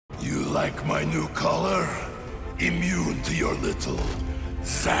You like my new color? Immune to your little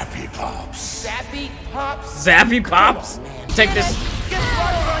zappy pops. Zappy pops? Zappy pops? Take this. Guess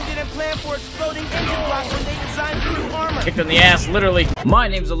Spiderman didn't plan for exploding engine blocks when they designed the new armor. Kicked in the ass, literally. My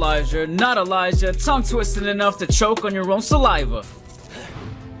name's Elijah, not Elijah. Tongue twisted enough to choke on your own saliva.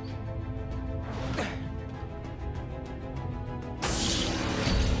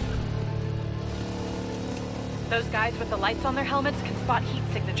 Those guys with the lights on their helmets can spot heat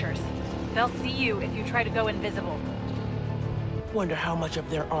signatures. They'll see you if you try to go invisible. Wonder how much of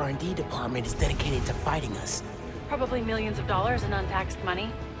their R&D department is dedicated to fighting us. Probably millions of dollars in untaxed money.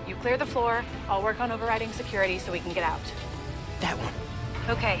 You clear the floor, I'll work on overriding security so we can get out. That one.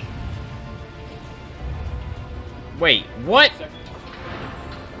 Okay. Wait, what?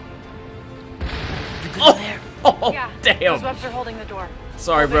 You good there? Oh, Yeah, damn. those webs are holding the door.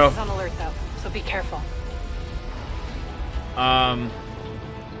 Sorry, Whole bro. base is on alert though, so be careful.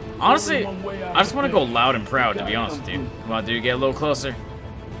 Honestly, I just want to go loud and proud, to be honest with you. Come on, dude, get a little closer.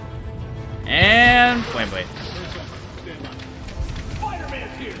 And blade.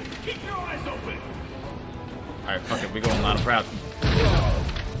 Spider-Man's here. Keep your eyes open. Alright, fuck it, we going loud and proud.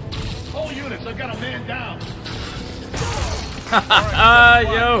 All units, I've got a man down.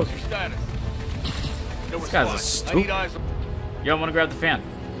 Yo! What's your status? No This guy's a response. stupid. I need eyes. Yo, I want to grab the fan.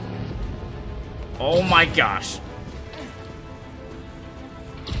 Oh my gosh.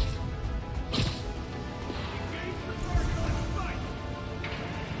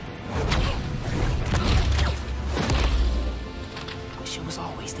 Wish it was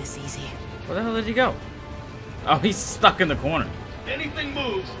always this easy. Where the hell did he go? Oh, he's stuck in the corner. Anything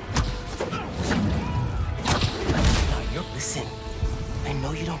moves. Now, listen. I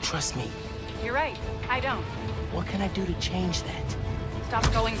know you don't trust me. You're right, I don't. What can I do to change that?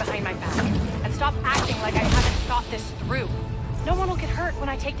 Stop going behind my back. And stop acting like I haven't thought this through. No one will get hurt when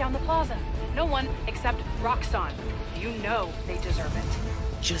I take down the plaza. No one except Roxxon. You know they deserve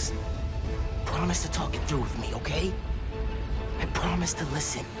it. Just promise to talk it through with me, okay? I promise to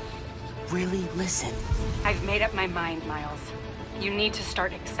listen. Really listen. I've made up my mind, Miles. You need to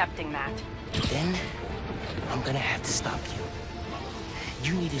start accepting that. Then, I'm gonna have to stop you.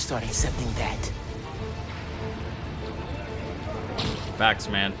 You need to start accepting that. Facts,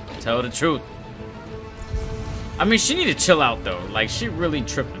 man. Tell the truth. I mean, she need to chill out, though. Like, she really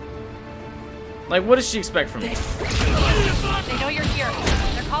tripping. Like, what does she expect from me? They know you're here.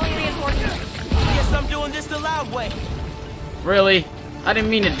 They're calling reinforcements. Guess I'm doing this the loud way. Really? I didn't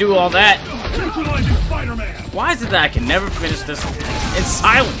mean to do all that. Neutralizing Spider-Man. Why is it that I can never finish this in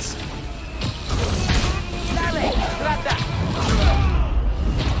silence? Dale, trata.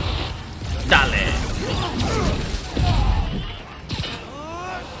 Dale.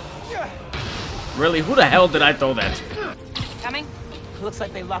 Really? Who the hell did I throw that to? Coming? Looks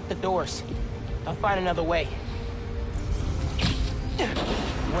like they locked the doors. I'll find another way.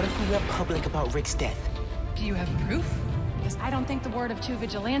 What if we went public about Rick's death? Do you have proof? Because I don't think the word of two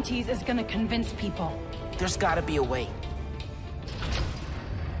vigilantes is gonna convince people. There's gotta be a way.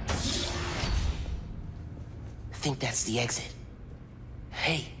 I think that's the exit.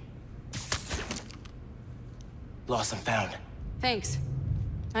 Hey. Lost and found. Thanks.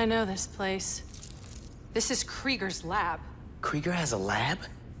 I know this place. This is Krieger's lab. Krieger has a lab?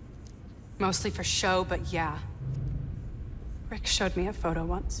 Mostly for show, but yeah. Rick showed me a photo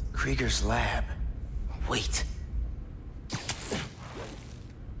once. Krieger's lab. Wait.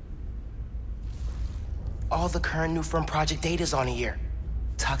 All the current new firm project data's on here.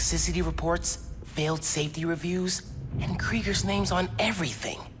 Toxicity reports, failed safety reviews, and Krieger's name's on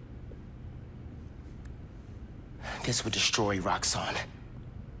everything. This would destroy Roxxon.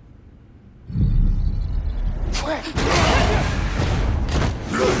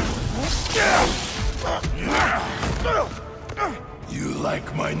 You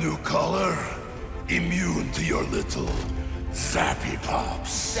like my new color? Immune to your little zappy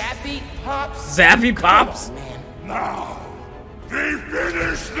pops. Zappy pops? Zappy pops? Man. Now, we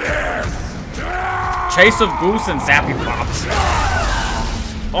finish this! Chase of Goose and Zappy Pops.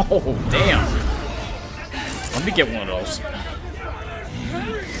 Oh, damn. Let me get one of those.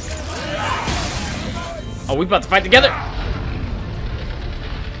 Oh, we about to fight together.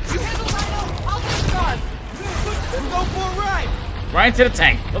 Let's go for a ride! Right into the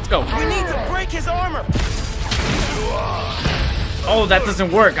tank. Let's go. We need to break his armor! Oh, that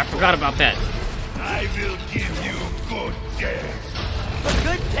doesn't work. I forgot about that. I will give you good death. A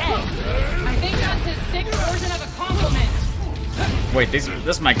good death! I think that's his sick version of a compliment. Wait,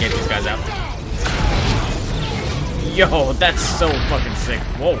 this might get these guys out. Yo, that's so fucking sick.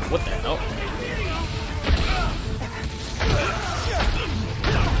 Whoa, what the hell?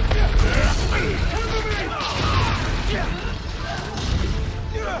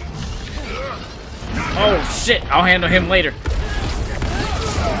 shit, I'll handle him later.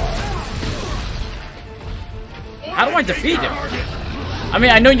 How do I defeat him? I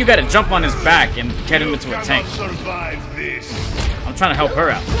mean, I know you gotta jump on his back and get him into a tank. I'm trying to help her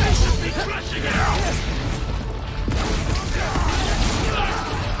out.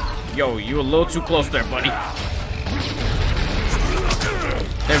 Yo, you a little too close there, buddy.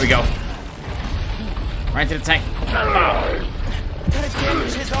 There we go. Right to the tank. Gotta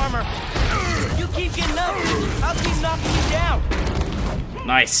damage his armor. You keep getting up, I'll keep knocking you down.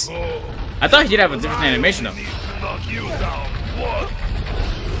 Nice. I thought he'd have a different animation though.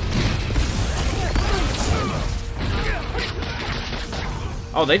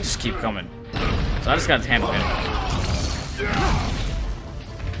 Oh, they just keep coming. So I just gotta handle him.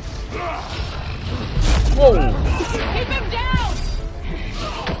 Whoa! Keep him down!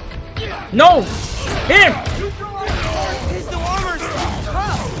 No! Hit him! His new armor's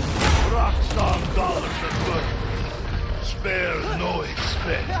tough. Rockstar dollars are good. Spares no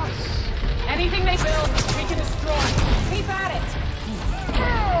expense. Anything they build, we can destroy. Keep at it!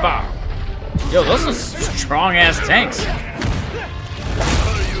 Bah. Yo, those are strong ass tanks. Are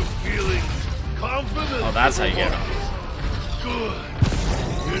you feeling confident? Oh, that's how you get him. Good.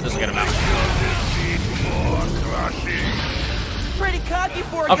 Just get him out. More crushing. Pretty cocky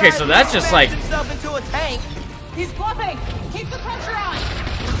for a Okay, guy so who that's just like- himself into a tank. He's bluffing! Keep the pressure on!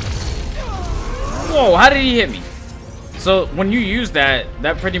 Whoa, how did he hit me? So when you use that,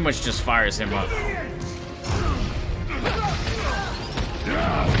 that pretty much just fires him up.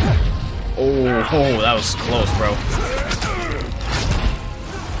 Oh, that was close, bro.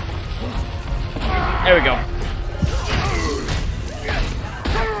 There we go.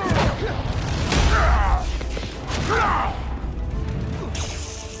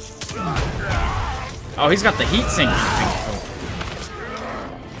 Oh, he's got the heat sink.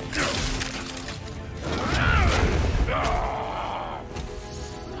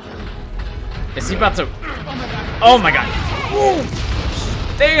 Is he about to? Oh my god! Ooh.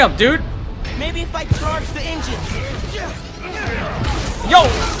 Damn, dude! Maybe if I charge the engine. Yo!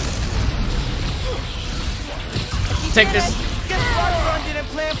 Take this. Guess Prowler didn't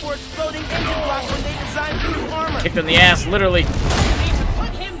plan for exploding engine blocks when they designed the new armor. Kicked in the ass, literally. You need to put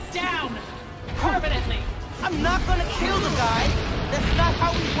him down! Permanently! I'm not gonna kill the guy. That's not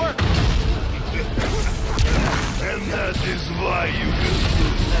how we work. And that is why you will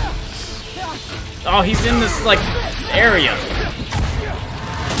Oh, he's in this, like, area.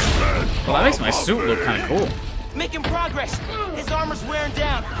 Well, that makes my suit look kind of cool. Making progress. His armor's wearing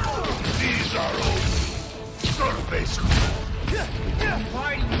down. These are old surface.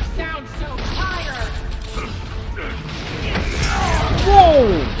 Marty, you sound so tired!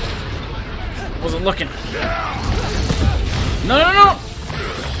 Whoa! Wasn't looking. No, no, no!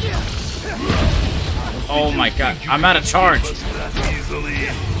 Oh my god, I'm out of charge. Easily.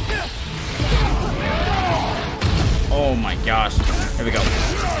 Oh my gosh. Here we go.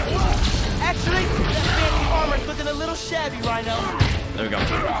 Actually, that fancy armor's looking a little shabby, Rhino. There we go. You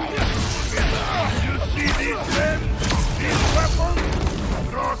see these men? These weapons?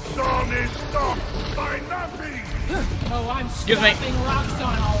 Roxxon is stopped by nothing. Oh, I'm Excuse me. stopping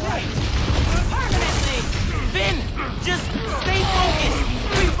Roxxon, all right. Permanently! Finn, just stay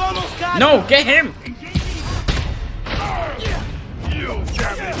focused. We've almost got No, him. get him! You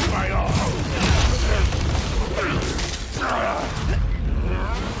damaged my arm.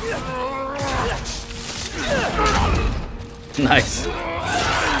 Nice.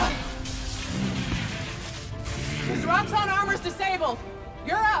 His Roxxon armor's disabled.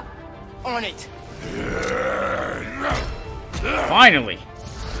 You're up. On it. Finally.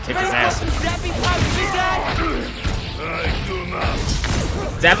 Kick his ass. Zappy Poppy, big guy. I do not.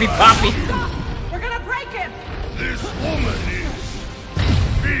 Zappy Poppy. We're gonna break him. This woman is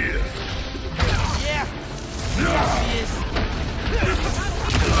fear. Yeah. Yeah, she is.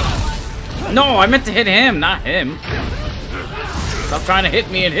 No, I meant to hit him, not him. Stop trying to hit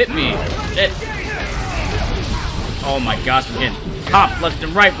me and hit me. Shit. Oh my gosh, I'm getting popped left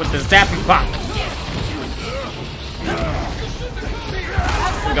and right with the Zappy Pop.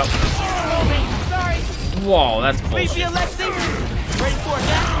 Here we go. Sorry. Whoa, that's Sleepy bullshit. Alexi. Ready for it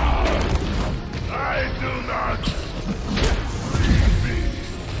now? I do not.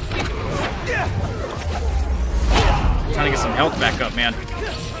 Trying to get some health back up, man.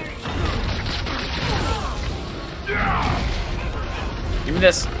 Give me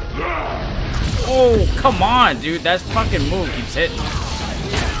this. Oh, come on, dude. That fucking move keeps hitting.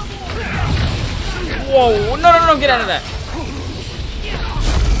 Whoa, no, no, no, get out of that.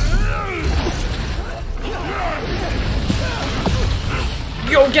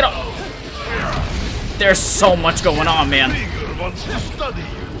 Yo, get up. There's so much going on, man. Krieger wants to study you.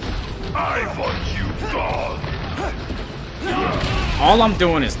 I want you gone. All I'm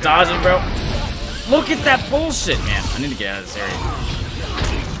doing is dodging, bro. Look at that bullshit, man. I need to get out of this area.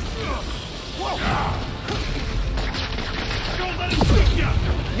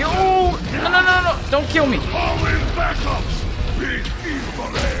 Yo! No. Don't kill me. All in backups.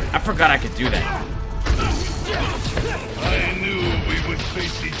 I forgot I could do that. I knew we would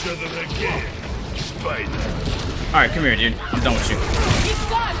face each other again, Spider. Alright, come here, dude. I'm done with you. He's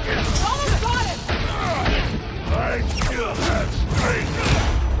done! Almost got it! I still have strength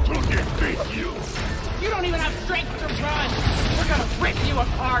to defeat you. You don't even have strength to run! We're gonna rip you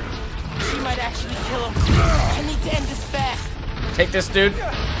apart! She might actually kill him. I need to end this fast. Take this, dude.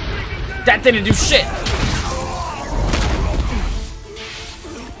 That didn't do shit.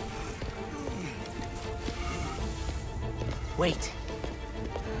 Wait.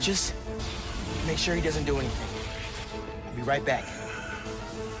 Just make sure he doesn't do anything. I'll be right back.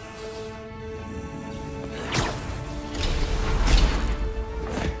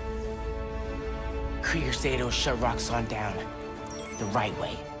 Krieger said it'll shut Roxxon down. The right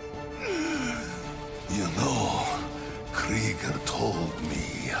way. You know, Krieger told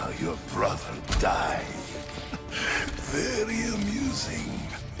me how your brother died. Very amusing.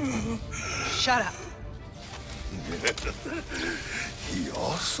 Shut up. He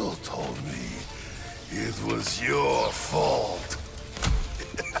also told me it was your fault.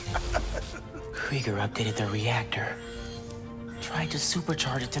 Krieger updated the reactor. Tried to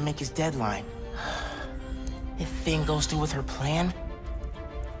supercharge it to make his deadline. If Finn goes through with her plan...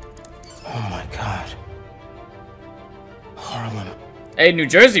 Oh my god. Harlem. Hey, New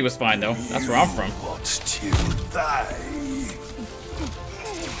Jersey was fine, though. That's where I'm from. Watched you die.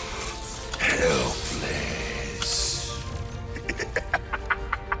 Helpless.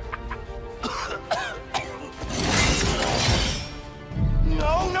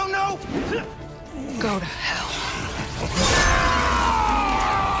 No! Go to hell.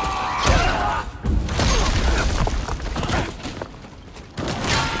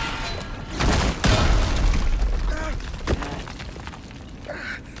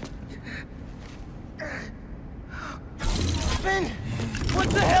 Finn! What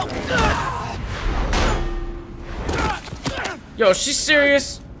the hell? Yo, she's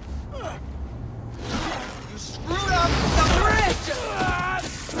serious? You screwed up the bridge!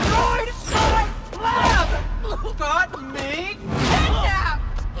 Destroyed my lab! Got me kidnapped!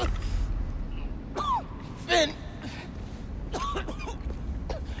 Finn!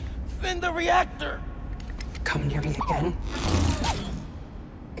 Finn, the reactor! Come near me again.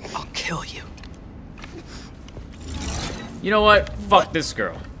 I'll kill you. You know what? Fuck this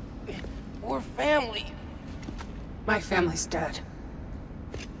girl. We're family. My family's dead.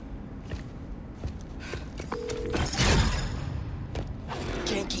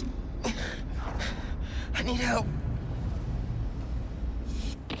 Genki. I need help.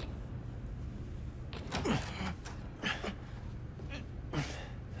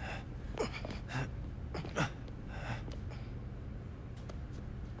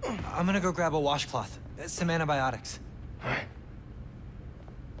 I'm gonna go grab a washcloth, some antibiotics.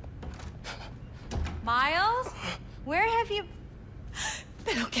 Miles? Where have you...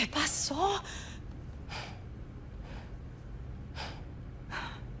 ¿Pero qué pasó?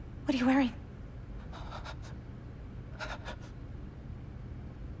 What are you wearing?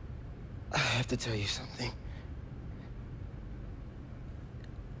 I have to tell you something.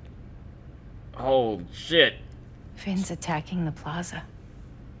 Oh, shit. Finn's attacking the plaza.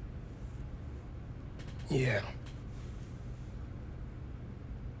 Yeah.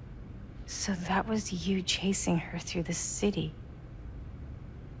 So that was you chasing her through the city.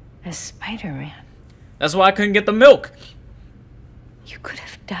 As Spider-Man. That's why I couldn't get the milk. You could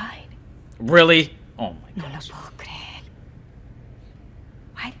have died. Really? Oh my No lo gosh. puedo creer.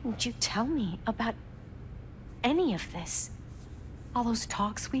 Why didn't you tell me about any of this? All those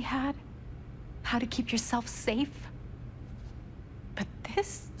talks we had? How to keep yourself safe? But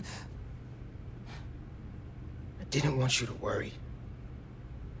this? I didn't want you to worry.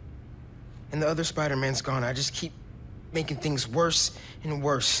 And the other Spider-Man's gone. I just keep making things worse and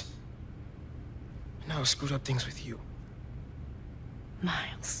worse. Now I screwed up things with you.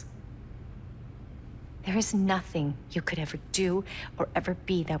 Miles. There is nothing you could ever do or ever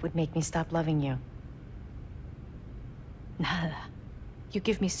be that would make me stop loving you. Nada. You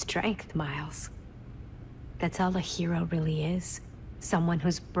give me strength, Miles. That's all a hero really is. Someone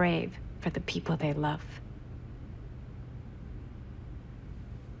who's brave for the people they love.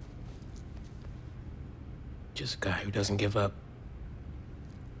 Just a guy who doesn't give up.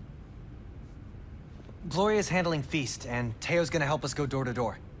 Gloria's handling Feast, and Teo's gonna help us go door to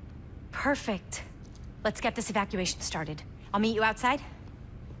door. Perfect. Let's get this evacuation started. I'll meet you outside.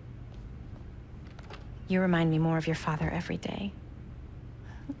 You remind me more of your father every day.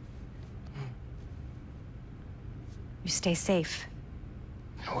 You stay safe.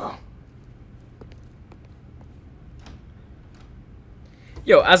 Well.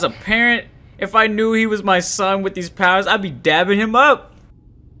 Yo, as a parent, if I knew he was my son with these powers, I'd be dabbing him up.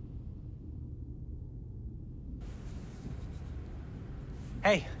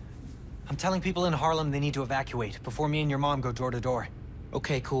 Hey, I'm telling people in Harlem they need to evacuate before me and your mom go door to door.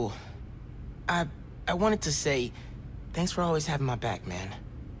 Okay, cool. I wanted to say, thanks for always having my back, man.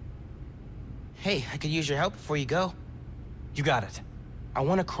 Hey, I could use your help before you go. You got it. I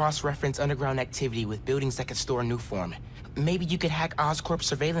want to cross-reference underground activity with buildings that could store Nuform. Maybe you could hack Oscorp's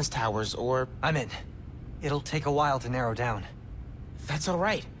surveillance towers, or... I'm in. It'll take a while to narrow down. That's all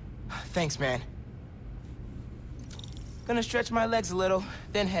right. Thanks, man. Gonna stretch my legs a little,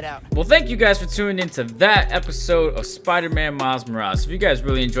 then head out. Well, thank you guys for tuning into that episode of Spider-Man Miles Morales. If you guys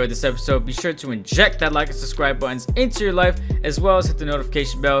really enjoyed this episode, be sure to inject that like and subscribe buttons into your life, as well as hit the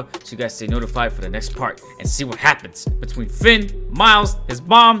notification bell so you guys stay notified for the next part and see what happens between Finn, Miles, his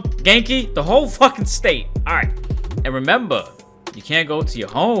mom, Genki, the whole fucking state. All right, and remember, you can't go to your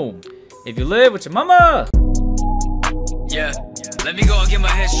home if you live with your mama. Yeah, let me go and get my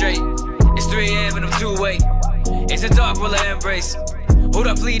head straight. It's 3 AM and I'm too late. It's a dark will I embrace. Hold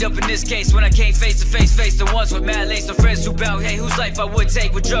up, lead up in this case when I came face to face the ones with mad lace, the friends who bout, hey, whose life I would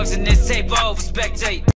take with drugs in this tape, I over spectate.